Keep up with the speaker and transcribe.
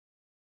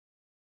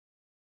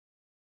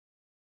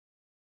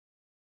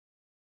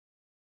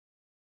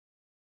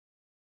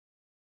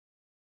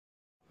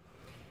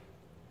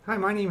Hi,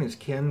 my name is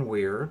Ken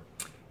Weir,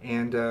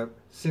 and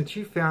since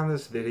you found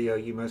this video,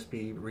 you must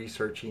be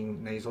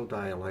researching nasal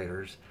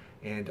dilators,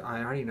 and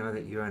I already know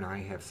that you and I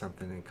have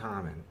something in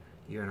common.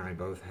 You and I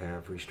both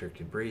have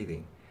restricted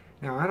breathing.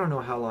 Now, I don't know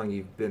how long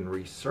you've been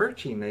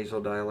researching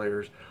nasal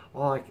dilators.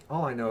 All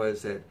I know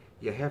is that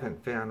you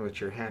haven't found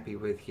what you're happy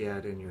with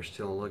yet, and you're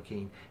still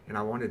looking, and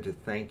I wanted to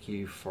thank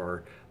you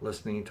for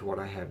listening to what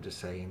I have to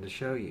say and to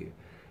show you.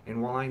 And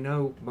while I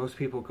know most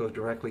people go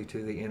directly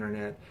to the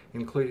internet,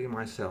 including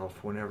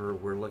myself, whenever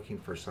we're looking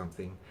for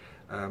something,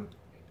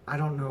 I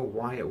don't know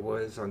why it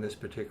was on this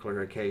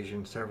particular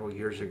occasion several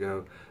years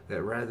ago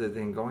that rather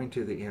than going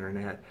to the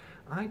internet,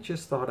 I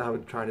just thought I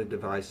would try to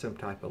devise some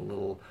type of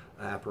little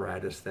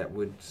apparatus that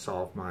would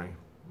solve my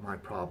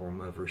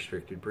problem of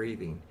restricted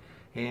breathing.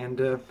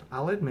 And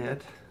I'll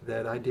admit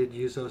that I did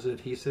use those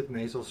adhesive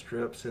nasal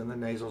strips and the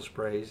nasal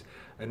sprays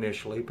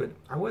initially, but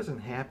I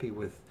wasn't happy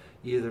with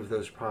either of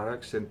those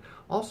products, and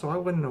also I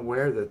wasn't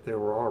aware that there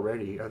were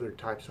already other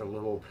types of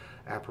little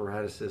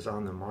apparatuses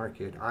on the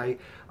market. I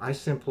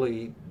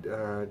simply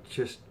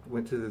just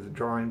went to the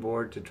drawing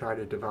board to try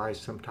to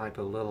devise some type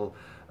of little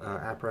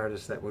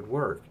apparatus that would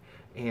work.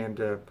 And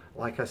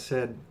like I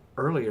said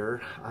earlier,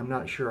 I'm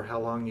not sure how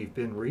long you've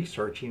been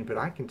researching, but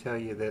I can tell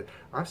you that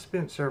I've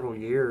spent several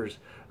years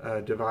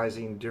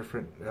devising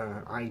different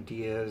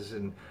ideas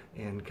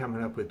and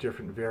coming up with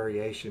different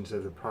variations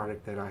of the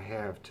product that I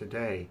have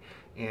today.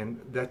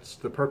 And that's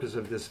the purpose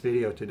of this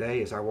video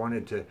today, is I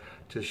wanted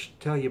to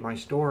tell you my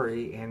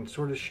story and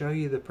sort of show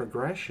you the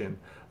progression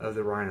of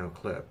the Rhyno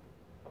clip.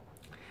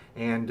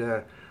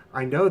 And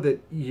I know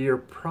that you're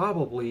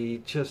probably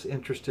just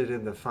interested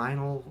in the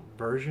final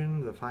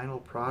version, the final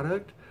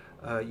product.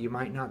 You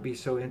might not be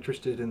so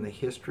interested in the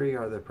history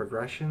or the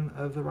progression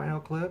of the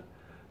Rhyno clip,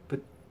 but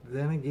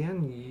then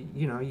again,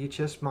 you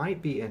just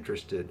might be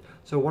interested.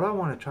 So what I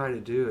want to try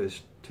to do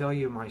is tell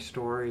you my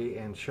story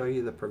and show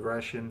you the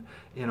progression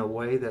in a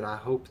way that I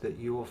hope that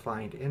you will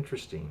find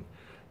interesting.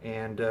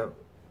 And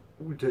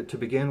to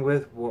begin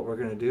with, what we're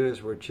going to do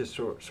is we're just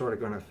sort of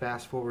going to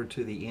fast forward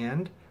to the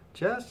end,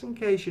 just in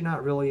case you're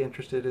not really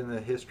interested in the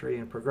history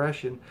and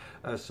progression,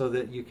 so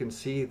that you can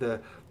see the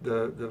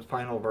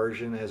final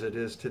version as it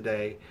is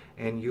today,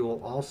 and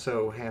you'll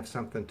also have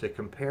something to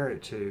compare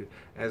it to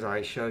as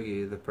I show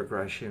you the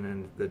progression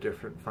and the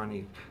different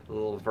funny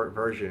little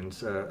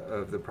versions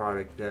of the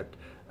product that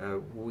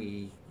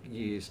we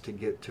use to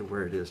get to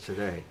where it is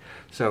today.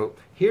 So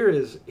here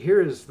is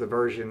the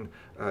version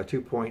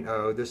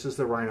 2.0. This is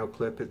the Rhyno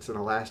clip. It's an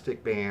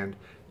elastic band.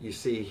 You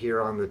see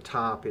here on the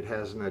top it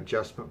has an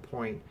adjustment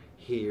point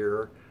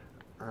here.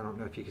 I don't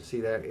know if you can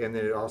see that. And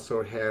then it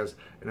also has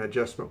an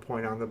adjustment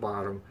point on the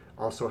bottom.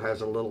 Also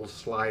has a little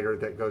slider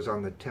that goes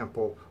on the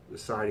temple, the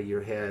side of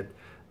your head.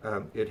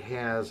 It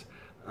has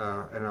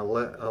a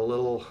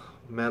little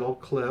metal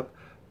clip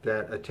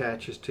that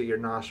attaches to your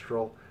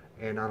nostril.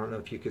 And I don't know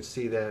if you could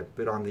see that,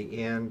 but on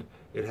the end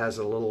it has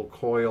a little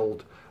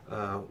coiled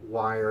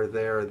wire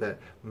there that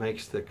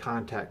makes the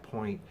contact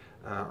point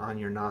on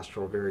your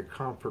nostril very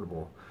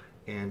comfortable.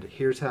 And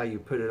here's how you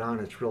put it on.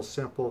 It's real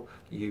simple.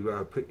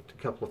 You put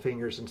a couple of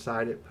fingers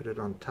inside it, put it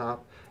on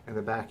top and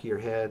the back of your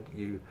head.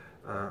 You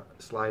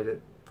slide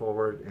it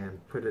forward and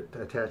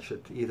attach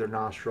it to either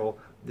nostril.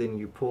 Then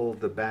you pull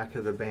the back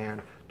of the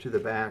band to the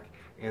back,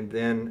 and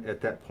then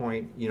at that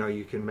point,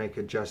 you can make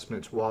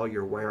adjustments while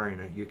you're wearing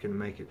it. You can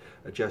make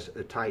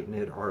it tighten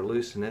it or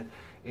loosen it,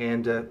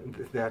 and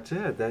that's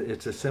it.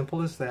 It's as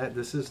simple as that.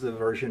 This is the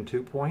version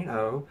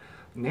 2.0.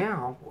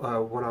 Now,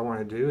 what I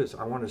want to do is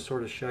I want to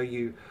sort of show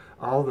you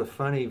all the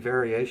funny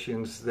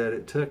variations that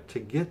it took to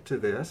get to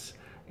this,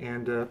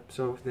 and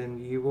so then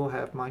you will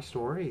have my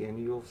story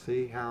and you'll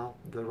see how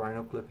the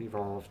Rhyno clip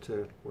evolved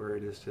to where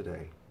it is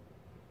today.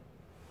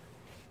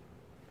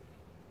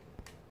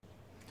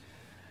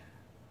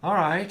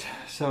 Alright,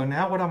 so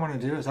now what I want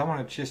to do is I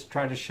want to just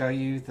try to show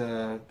you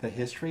the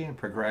history and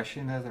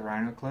progression of the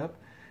Rhyno clip.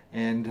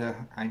 And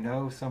I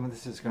know some of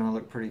this is going to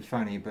look pretty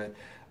funny, but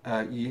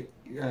you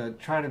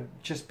try to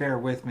just bear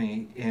with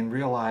me and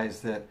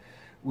realize that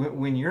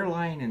when you're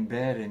lying in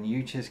bed and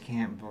you just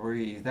can't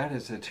breathe, that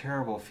is a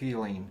terrible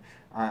feeling.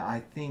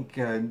 I think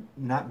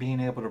not being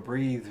able to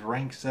breathe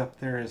ranks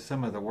up there as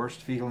some of the worst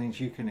feelings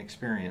you can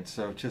experience.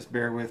 So just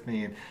bear with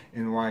me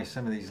in why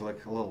some of these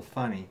look a little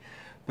funny.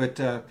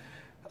 But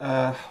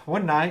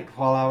one night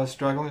while I was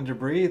struggling to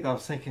breathe, I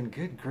was thinking,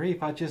 good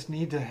grief, I just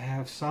need to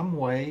have some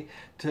way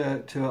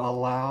to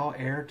allow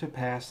air to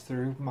pass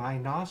through my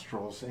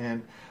nostrils.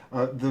 And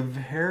the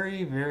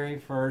very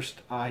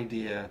first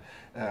idea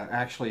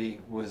actually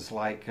was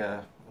like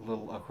a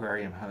little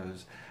aquarium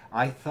hose.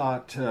 I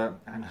thought,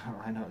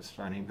 I know it's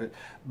funny,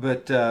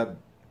 but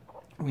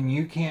when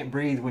you can't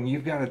breathe, when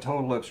you've got a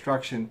total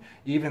obstruction,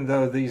 even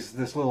though this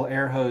little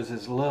air hose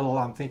is little,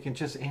 I'm thinking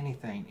just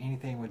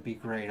anything would be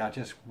great. I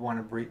just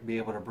want to be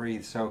able to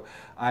breathe. So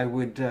I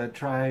would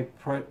try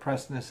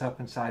pressing this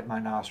up inside my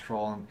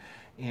nostril,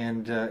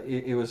 and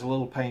it was a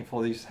little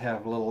painful. These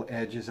have little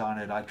edges on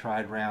it. I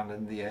tried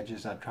rounding the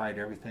edges. I tried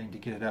everything to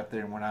get it up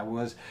there, and when I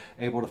was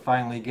able to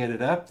finally get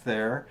it up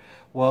there,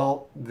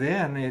 well,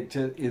 then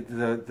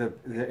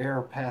the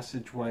air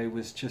passageway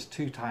was just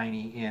too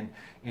tiny,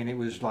 and it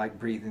was like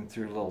breathing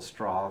through little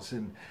straws,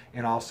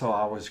 and also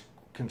I was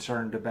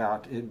concerned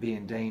about it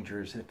being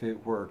dangerous if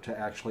it were to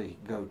actually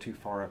go too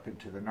far up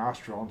into the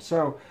nostril. And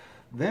so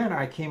then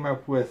I came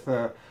up with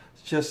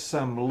just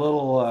some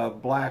little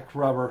black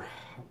rubber,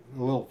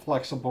 little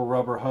flexible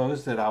rubber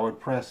hose that I would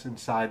press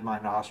inside my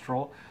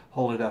nostril,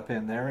 hold it up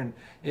in there, and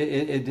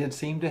it did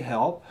seem to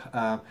help.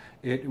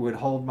 It would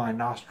hold my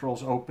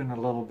nostrils open a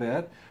little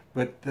bit,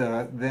 but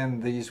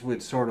then these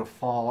would sort of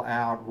fall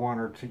out, one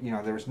or two,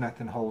 there was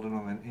nothing holding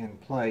them in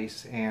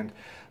place, and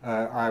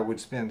I would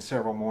spend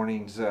several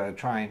mornings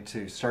trying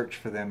to search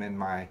for them in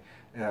my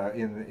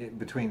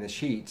between the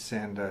sheets,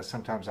 and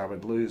sometimes I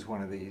would lose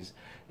one of these.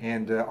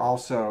 And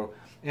also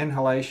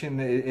inhalation,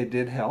 it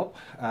did help,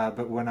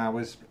 but when I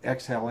was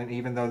exhaling,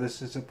 even though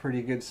this is a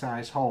pretty good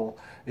size hole,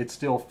 it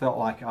still felt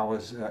like I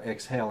was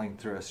exhaling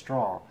through a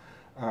straw.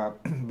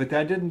 But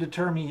that didn't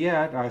deter me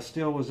yet. I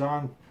still was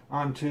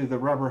onto the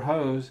rubber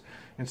hose,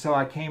 and so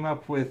I came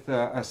up with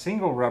a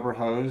single rubber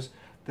hose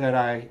that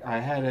I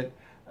had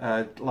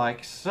it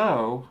like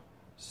so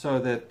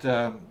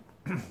that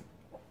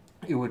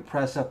it would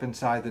press up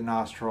inside the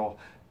nostril,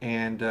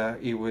 and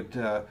it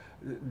would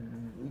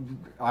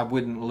I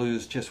wouldn't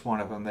lose just one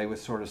of them. They would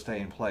sort of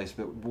stay in place.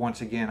 But once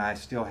again, I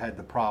still had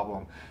the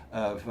problem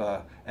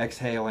of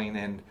exhaling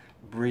and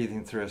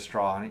breathing through a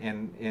straw,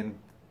 and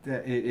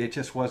it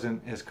just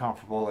wasn't as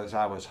comfortable as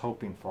I was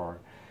hoping for.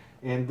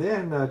 And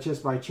then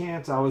just by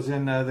chance, I was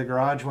in the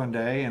garage one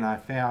day, and I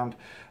found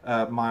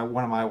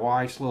one of my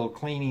wife's little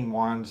cleaning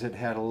wands that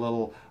had a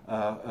little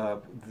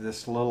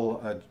this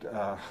little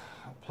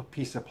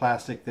piece of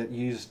plastic that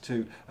used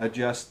to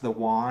adjust the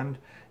wand,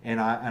 and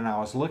I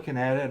was looking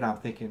at it, and I'm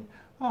thinking,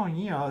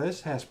 oh,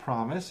 this has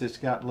promise. It's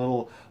got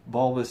little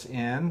bulbous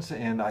ends,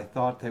 and I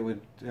thought they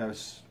would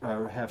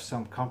have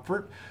some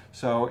comfort.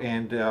 So,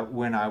 and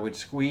when I would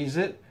squeeze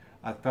it,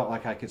 I felt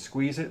like I could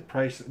squeeze it,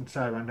 press it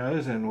inside my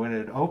nose, and when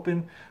it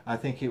opened, I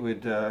think it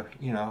would,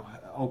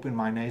 open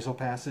my nasal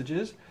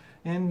passages.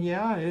 And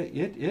yeah,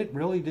 it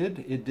really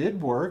did. It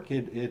did work.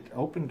 It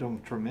opened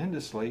them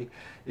tremendously,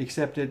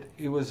 except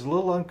it was a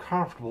little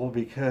uncomfortable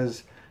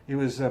because it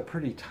was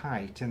pretty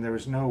tight, and there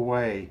was no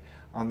way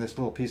on this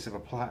little piece of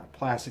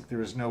plastic. There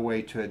was no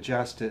way to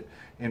adjust it,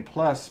 and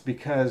plus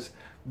because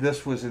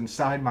this was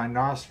inside my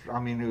nostril,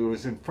 it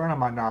was in front of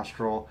my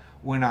nostril.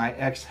 When I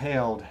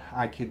exhaled,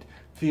 I could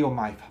feel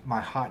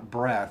my hot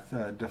breath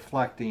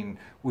deflecting,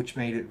 which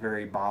made it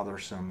very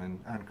bothersome and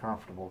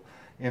uncomfortable.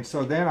 And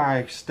so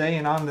then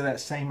staying on to that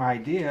same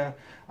idea,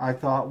 I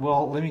thought,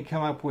 well, let me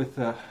come up with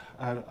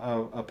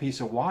a piece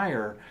of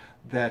wire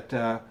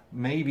that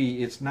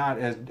maybe it's not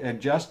as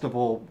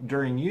adjustable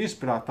during use,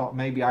 but I thought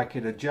maybe I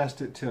could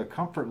adjust it to a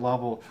comfort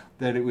level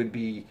that it would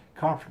be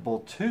comfortable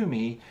to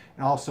me,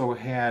 and also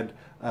had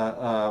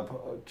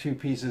two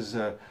pieces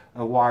of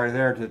wire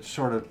there to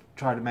sort of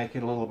try to make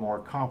it a little more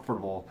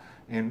comfortable.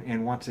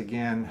 And once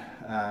again,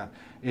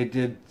 it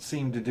did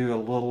seem to do a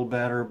little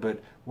better,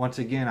 but once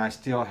again, I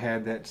still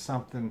had that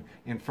something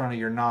in front of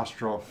your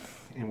nostril,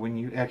 and when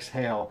you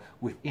exhale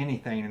with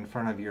anything in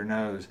front of your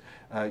nose,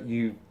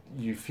 you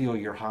feel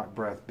your hot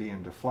breath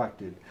being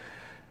deflected.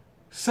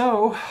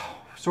 So,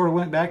 sort of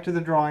went back to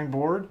the drawing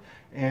board,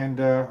 and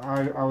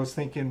I was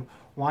thinking,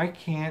 why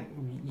can't,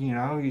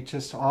 you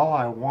just, all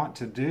I want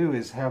to do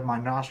is have my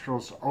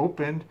nostrils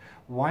opened.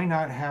 Why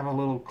not have a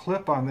little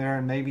clip on there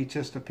and maybe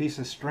just a piece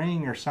of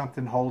string or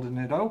something holding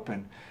it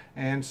open?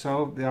 And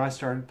so then I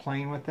started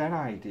playing with that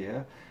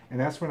idea,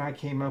 and that's when I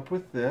came up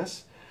with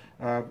this.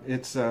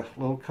 It's a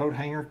little coat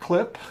hanger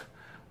clip.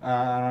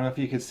 I don't know if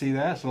you could see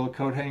that. It's a little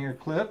coat hanger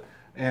clip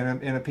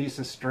and a piece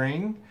of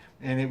string,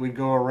 and it would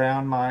go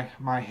around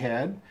my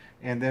head.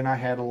 And then I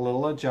had a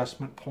little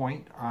adjustment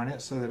point on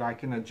it so that I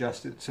can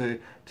adjust it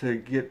to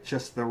get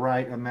just the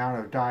right amount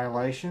of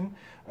dilation,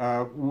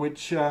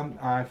 which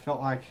I felt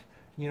like,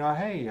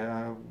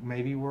 hey,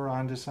 maybe we're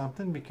onto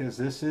something, because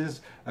this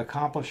is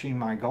accomplishing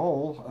my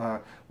goal.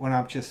 When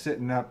I'm just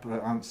sitting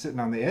I'm sitting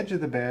on the edge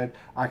of the bed,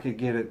 I could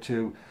get it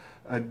to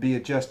be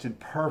adjusted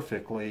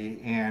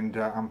perfectly, and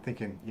I'm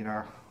thinking,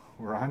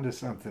 we're onto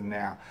something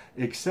now.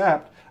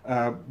 Except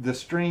the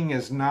string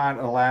is not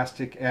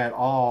elastic at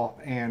all,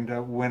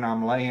 and when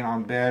I'm laying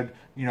on bed,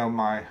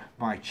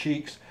 my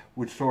cheeks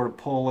would sort of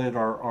pull it,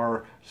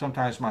 or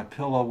sometimes my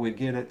pillow would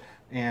get it,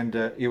 and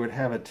it would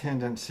have a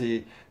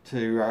tendency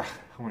to, I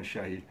want to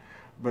show you,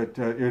 but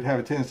it would have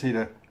a tendency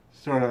to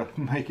sort of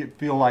make it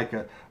feel like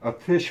a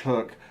fish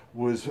hook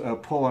was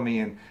pulling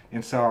me,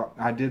 and so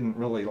I didn't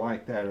really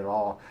like that at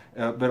all.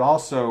 But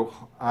also,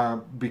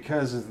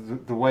 because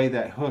of the way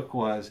that hook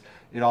was,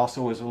 it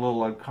also was a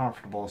little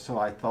uncomfortable, so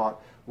I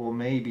thought, well,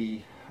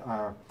 maybe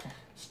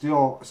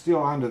still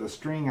onto the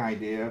string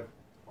idea,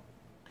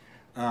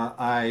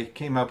 I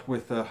came up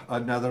with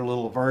another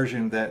little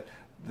version that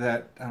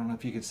I don't know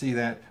if you can see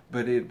that,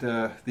 but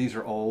these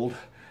are old.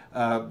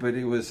 but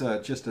it was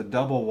just a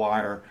double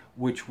wire,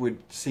 which would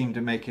seem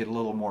to make it a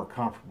little more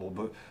comfortable.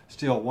 But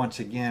still, once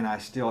again, I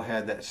still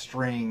had that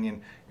string,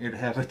 and it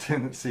had a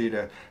tendency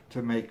to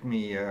make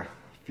me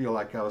feel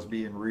like I was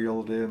being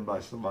reeled in by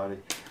somebody.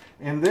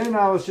 And then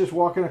I was just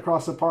walking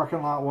across the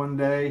parking lot one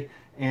day,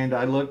 and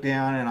I looked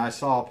down and I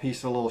saw a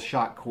piece of little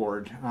shock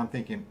cord. I'm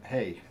thinking,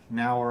 hey,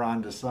 now we're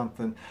on to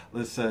something.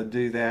 Let's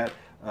do that.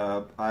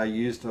 I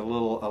used a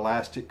little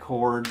elastic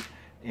cord,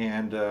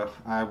 and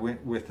I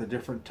went with a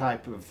different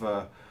type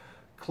of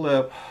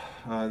clip.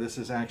 This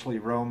is actually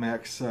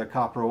Romex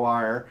copper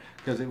wire,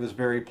 because it was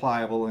very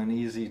pliable and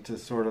easy to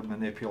sort of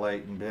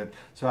manipulate and bend.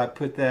 So I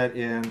put that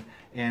in,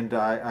 and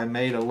I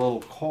made a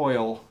little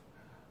coil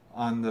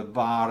on the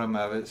bottom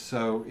of it,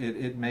 so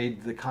it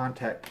made the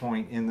contact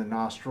point in the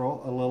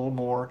nostril a little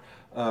more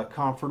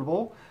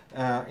comfortable.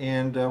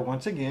 And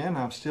once again,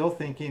 I'm still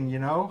thinking, you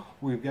know,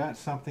 we've got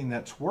something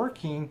that's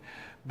working,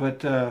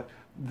 but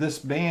this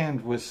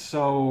band was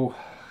so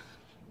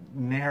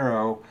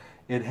narrow,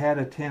 it had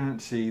a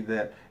tendency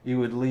that it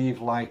would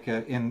leave like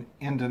an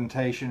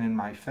indentation in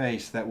my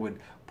face that would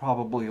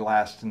probably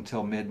last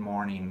until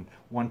mid-morning.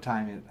 One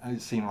time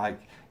it seemed like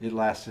it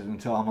lasted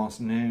until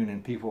almost noon,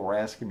 and people were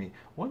asking me,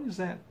 what is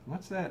that?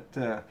 What's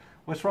that?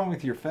 What's wrong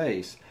with your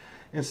face?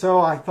 And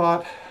so I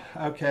thought,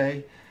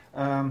 okay,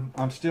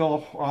 I'm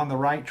still on the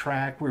right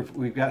track.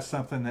 We've got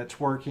something that's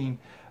working.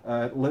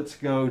 Let's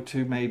go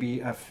to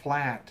maybe a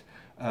flat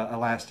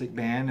elastic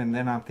band. And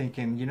then I'm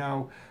thinking, you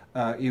know,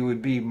 it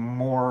would be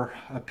more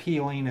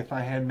appealing if I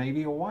had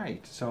maybe a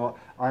white. So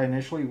I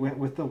initially went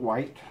with the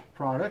white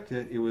product.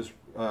 It was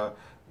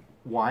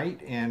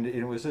white, and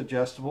it was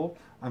adjustable.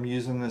 I'm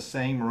using the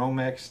same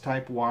Romex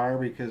type wire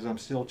because I'm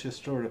still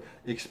just sort of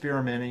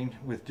experimenting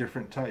with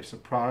different types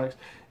of products,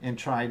 and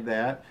tried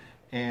that.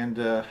 And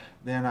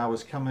then I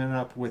was coming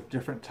up with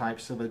different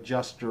types of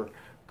adjuster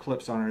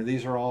clips on her.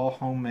 These are all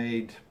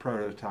homemade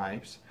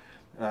prototypes.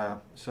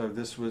 So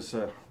this was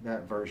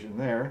that version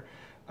there.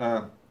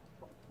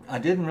 I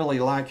didn't really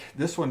like,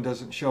 this one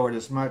doesn't show it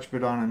as much,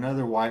 but on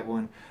another white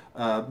one,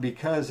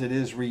 because it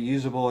is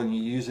reusable and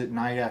you use it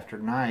night after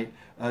night,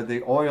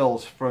 the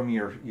oils from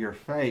your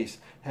face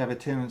have a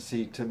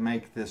tendency to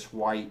make this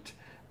white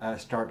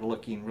start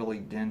looking really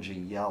dingy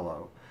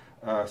yellow.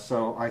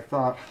 So I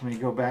thought, let me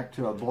go back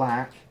to a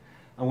black.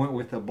 I went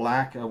with the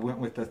black. I went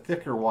with the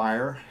thicker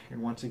wire,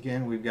 and once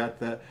again we've got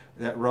that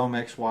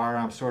Romex wire.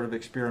 I'm sort of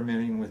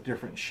experimenting with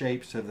different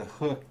shapes of the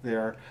hook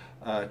there,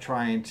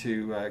 trying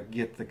to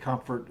get the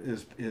comfort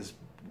as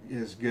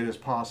good as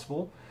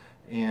possible.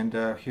 And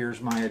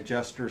here's my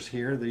adjusters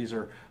here. These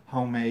are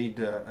homemade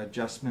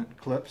adjustment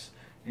clips,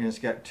 and it's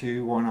got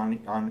two,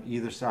 one on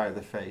either side of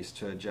the face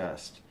to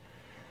adjust.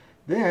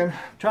 Then,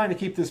 trying to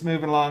keep this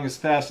moving along as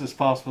fast as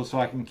possible so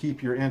I can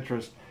keep your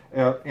interest.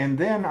 And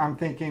then I'm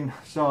thinking,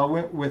 so I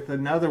went with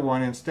another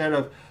one. Instead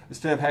of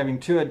having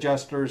two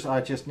adjusters,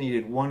 I just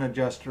needed one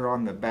adjuster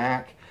on the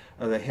back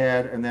of the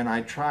head, and then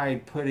I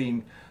tried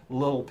putting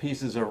little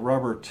pieces of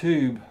rubber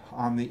tube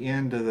on the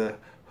end of the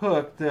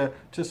hook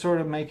to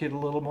sort of make it a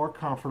little more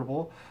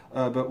comfortable.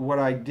 But what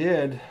I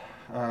did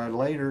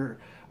later,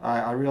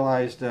 I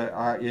realized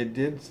it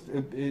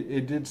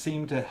did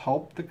seem to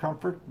help the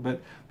comfort,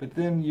 but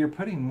then you're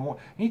putting more.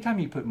 Anytime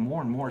you put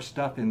more and more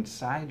stuff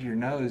inside your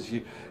nose,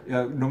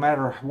 no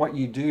matter what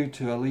you do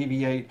to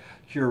alleviate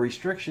your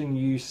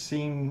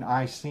restriction,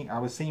 I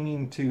was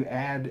seeming to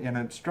add an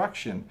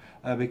obstruction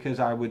because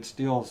I would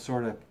still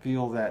sort of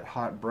feel that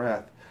hot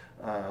breath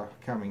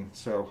coming.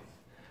 So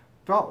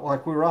felt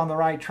like we were on the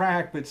right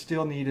track, but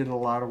still needed a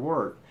lot of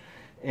work.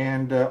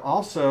 And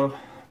also,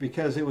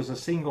 because it was a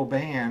single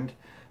band,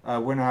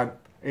 not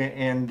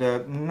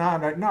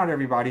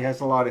everybody has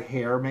a lot of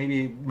hair.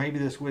 Maybe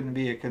this wouldn't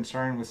be a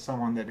concern with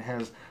someone that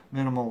has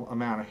minimal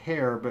amount of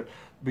hair, but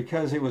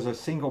because it was a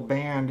single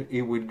band,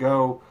 it would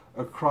go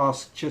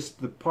across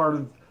just the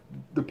part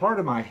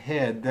of my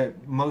head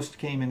that most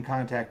came in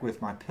contact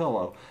with my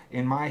pillow,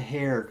 and my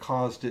hair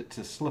caused it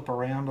to slip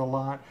around a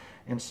lot.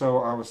 And so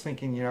I was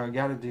thinking, you know, I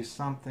got to do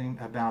something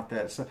about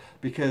that. So,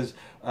 because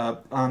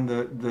on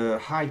the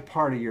high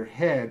part of your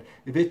head,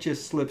 if it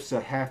just slips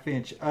a ½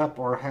 inch up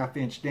or a ½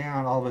 inch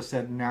down, all of a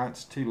sudden now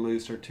it's too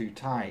loose or too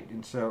tight.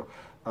 And so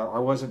I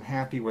wasn't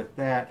happy with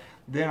that.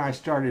 Then I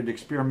started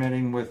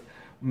experimenting with,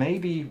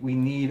 maybe we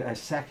need a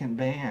second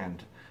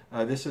band.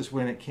 This is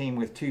when it came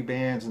with two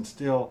bands, and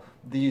still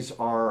these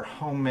are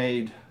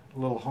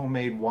little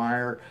homemade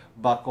wire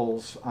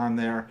buckles on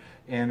there.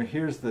 And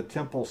here's the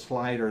temple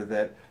slider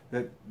that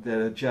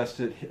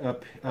adjusts it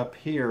up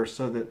here,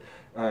 so that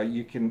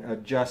you can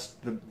adjust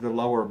the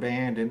lower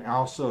band. And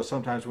also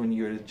sometimes when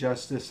you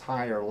adjust this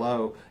high or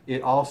low,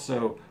 it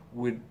also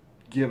would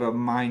give a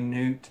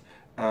minute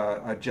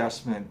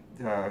adjustment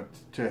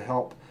to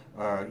help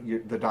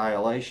the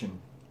dilation.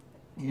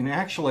 And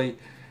actually,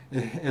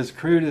 as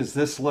crude as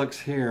this looks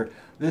here,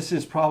 this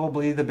is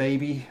probably the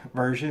baby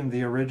version,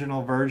 the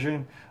original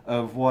version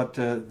of what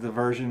the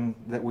version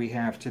that we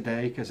have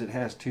today, because it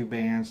has two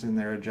bands and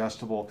they're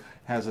adjustable,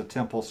 has a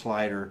temple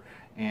slider,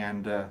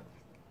 and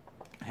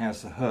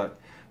has the hook.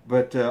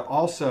 But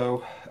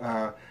also,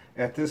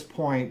 at this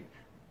point,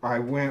 I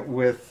went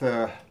with,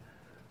 I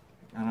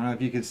don't know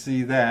if you can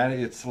see that,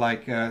 it's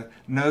like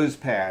nose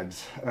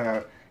pads.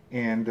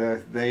 And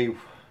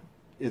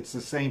it's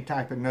the same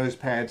type of nose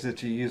pads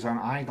that you use on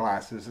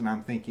eyeglasses, and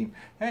I'm thinking,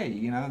 hey,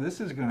 you know,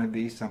 this is going to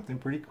be something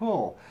pretty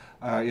cool.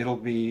 It'll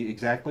be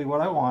exactly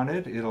what I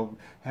wanted. It'll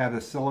have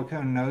a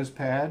silicone nose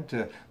pad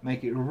to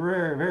make it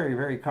very, very,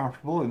 very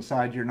comfortable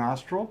inside your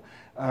nostril.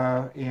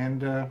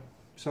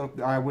 So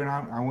I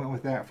went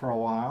with that for a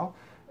while.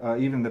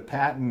 Even the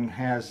patent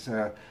has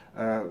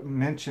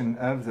mention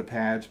of the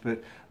pads,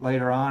 but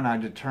later on I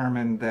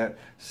determined that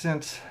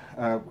since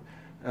I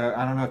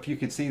don't know if you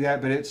could see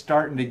that, but it's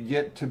starting to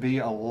get to be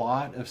a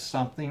lot of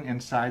something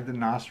inside the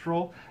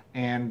nostril,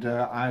 and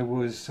I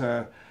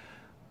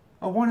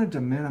wanted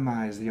to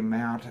minimize the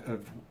amount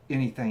of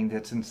anything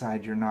that's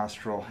inside your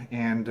nostril.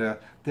 And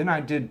then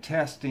I did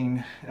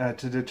testing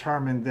to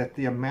determine that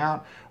the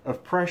amount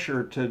of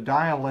pressure to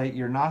dilate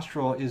your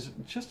nostril is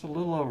just a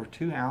little over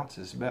 2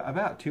 ounces,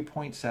 about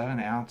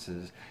 2.7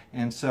 ounces.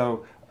 And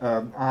so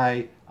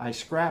I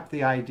scrapped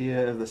the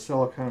idea of the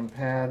silicone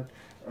pad,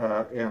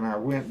 and I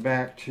went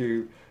back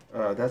to,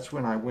 that's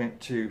when I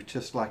went to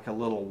just like a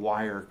little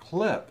wire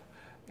clip.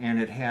 And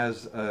it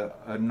has a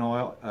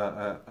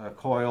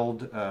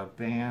coiled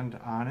band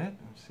on it.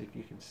 Let's see if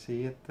you can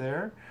see it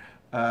there.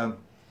 The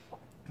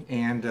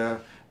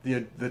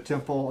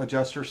temple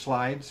adjuster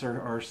slides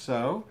are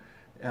so.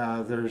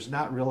 There's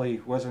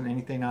wasn't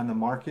anything on the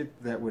market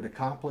that would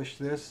accomplish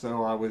this,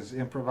 so I was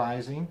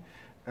improvising.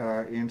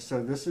 And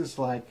so this is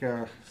like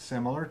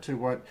similar to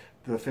what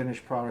the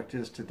finished product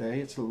is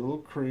today. It's a little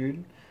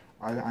crude.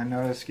 I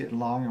know it's getting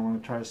long. I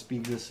want to try to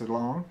speed this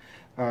along.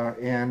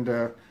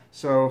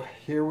 So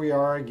here we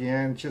are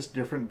again, just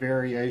different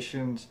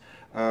variations.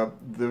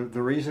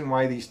 The reason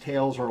why these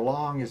tails are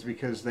long is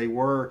because they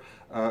were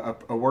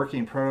a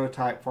working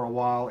prototype for a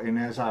while, and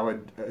as I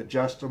would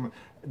adjust them,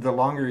 the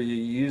longer you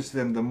use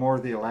them, the more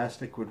the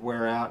elastic would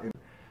wear out. In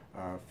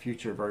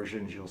future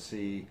versions, you'll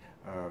see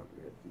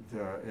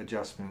the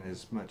adjustment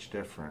is much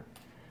different.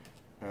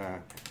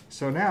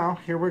 So now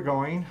here we're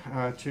going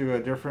to a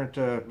different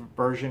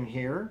version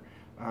here.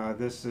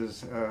 This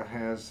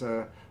has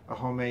a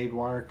homemade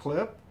wire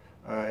clip.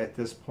 At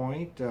this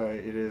point,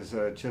 it is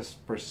just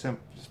for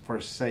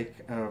sake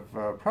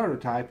of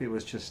prototype, it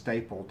was just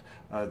stapled.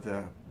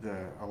 The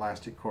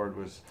elastic cord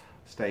was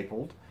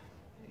stapled,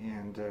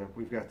 and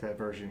we've got that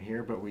version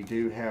here. But we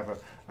do have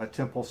a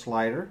temple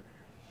slider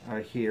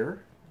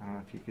here. I don't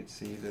know if you could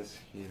see this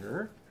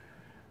here.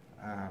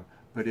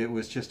 But it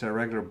was just a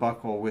regular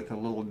buckle with a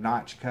little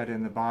notch cut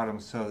in the bottom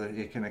so that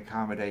it can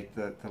accommodate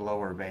the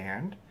lower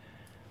band.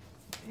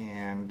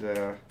 And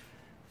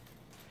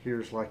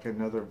here's like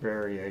another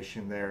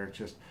variation there,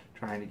 just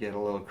trying to get a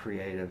little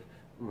creative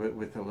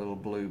with a little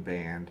blue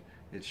band.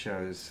 It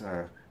shows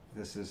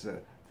this is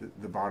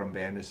the bottom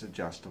band is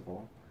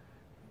adjustable,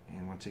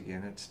 and once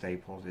again it's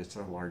stapled. It's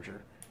a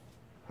larger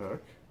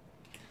hook.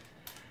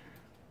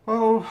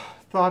 Oh,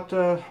 thought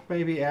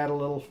maybe add a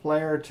little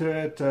flair to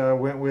it.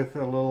 Went with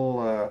a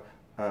little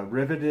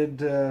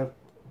riveted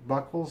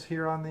buckles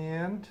here on the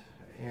end,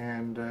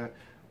 and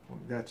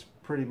that's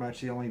pretty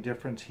much the only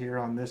difference here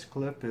on this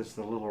clip is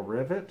the little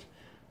rivet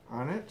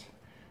on it.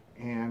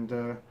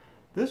 And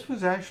this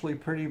was actually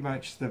pretty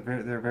much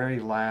their very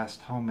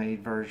last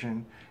homemade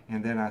version,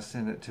 and then I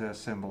sent it to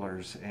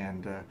assemblers,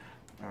 and the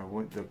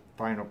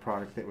final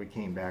product that we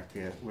came back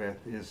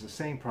with is the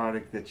same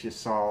product that you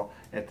saw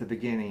at the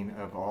beginning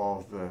of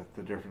all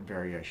the different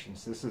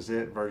variations. This is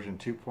it, version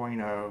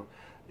 2.0.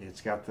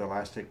 It's got the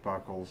elastic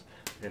buckles.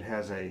 It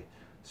has a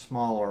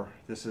smaller,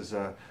 this is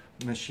a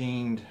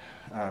machined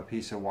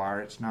piece of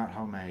wire. It's not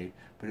homemade,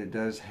 but it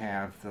does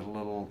have the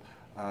little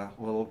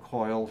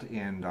coiled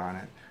end on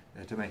it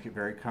to make it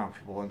very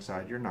comfortable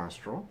inside your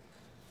nostril.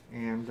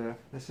 And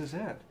this is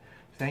it.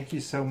 Thank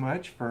you so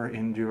much for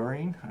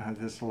enduring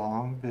this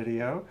long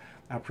video.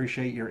 I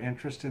appreciate your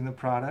interest in the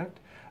product.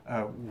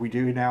 We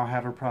do now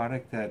have a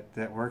product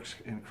that works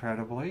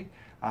incredibly.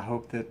 I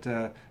hope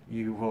that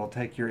you will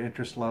take your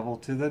interest level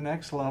to the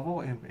next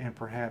level and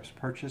perhaps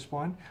purchase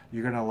one.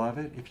 You're going to love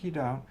it. If you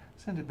don't,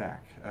 send it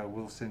back.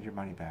 We'll send your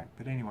money back.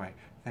 But anyway,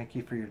 thank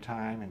you for your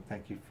time and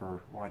thank you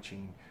for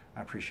watching.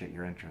 I appreciate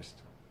your interest.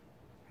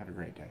 Have a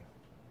great day.